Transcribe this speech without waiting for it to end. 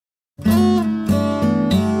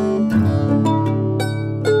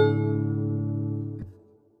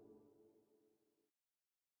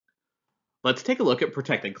Let's take a look at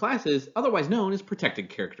protected classes, otherwise known as protected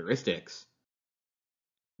characteristics.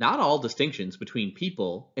 Not all distinctions between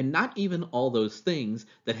people, and not even all those things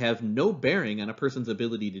that have no bearing on a person's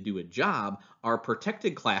ability to do a job, are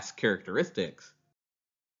protected class characteristics.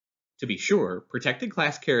 To be sure, protected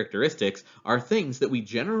class characteristics are things that we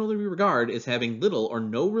generally regard as having little or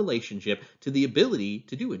no relationship to the ability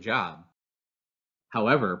to do a job.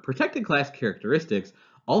 However, protected class characteristics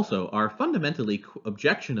also are fundamentally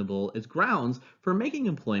objectionable as grounds for making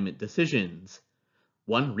employment decisions.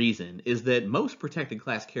 One reason is that most protected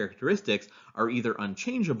class characteristics are either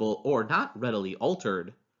unchangeable or not readily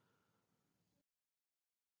altered.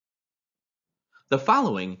 The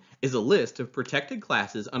following is a list of protected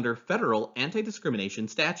classes under federal anti-discrimination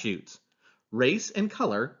statutes. Race and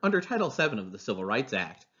color under Title VII of the Civil Rights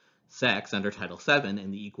Act, sex under Title VII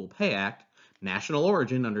and the Equal Pay Act, national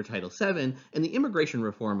origin under Title VII and the Immigration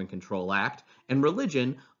Reform and Control Act, and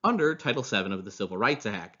religion under Title VII of the Civil Rights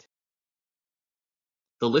Act.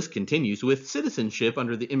 The list continues with citizenship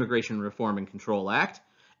under the Immigration Reform and Control Act,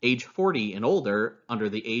 age 40 and older under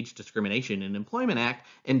the Age Discrimination and Employment Act,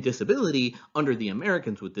 and disability under the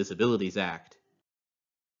Americans with Disabilities Act.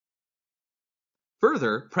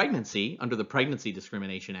 Further, pregnancy under the Pregnancy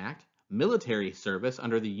Discrimination Act, military service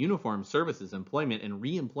under the Uniformed Services Employment and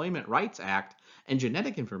Reemployment Rights Act, and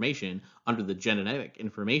genetic information under the Genetic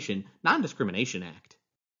Information Non-Discrimination Act.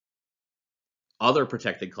 Other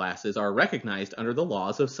protected classes are recognized under the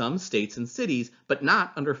laws of some states and cities, but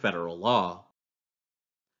not under federal law.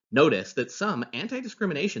 Notice that some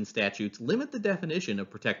anti-discrimination statutes limit the definition of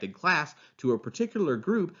protected class to a particular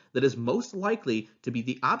group that is most likely to be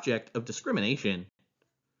the object of discrimination.